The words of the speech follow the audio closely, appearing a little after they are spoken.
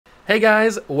Hey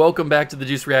guys, welcome back to the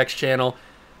Juice Reacts channel,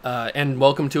 and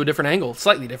welcome to a different angle,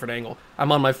 slightly different angle.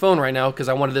 I'm on my phone right now because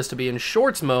I wanted this to be in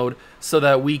shorts mode so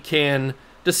that we can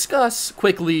discuss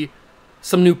quickly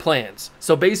some new plans.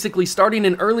 So basically, starting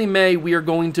in early May, we are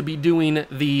going to be doing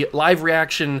the live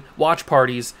reaction watch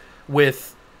parties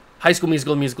with High School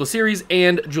Musical, the musical series,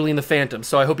 and Julie and the Phantom.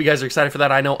 So I hope you guys are excited for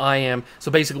that. I know I am. So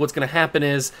basically what's going to happen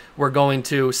is we're going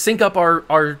to sync up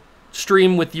our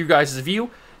stream with you guys'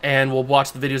 view, and we'll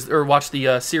watch the videos or watch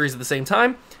the series at the same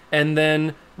time, and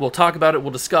then we'll talk about it,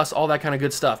 we'll discuss all that kind of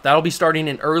good stuff. That'll be starting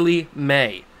in early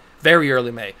May, very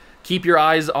early May. Keep your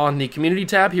eyes on the community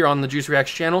tab here on the Juice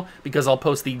Reacts channel, because I'll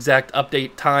post the exact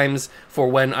update times for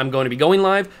when I'm going to be going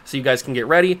live, so you guys can get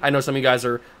ready. I know some of you guys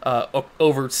are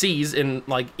overseas in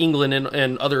like England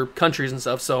and other countries and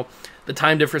stuff, so the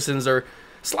time differences are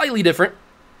slightly different,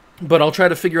 but I'll try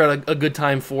to figure out a good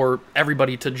time for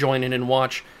everybody to join in and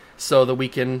watch, so that we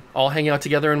can all hang out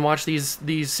together and watch these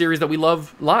series that we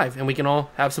love live, and we can all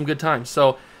have some good times.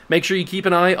 So make sure you keep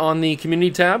an eye on the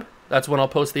community tab. That's when I'll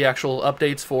post the actual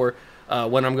updates for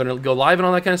when I'm going to go live and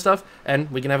all that kind of stuff, and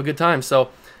we can have a good time. So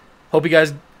hope you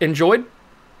guys enjoyed,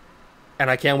 and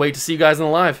I can't wait to see you guys in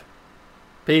the live.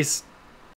 Peace.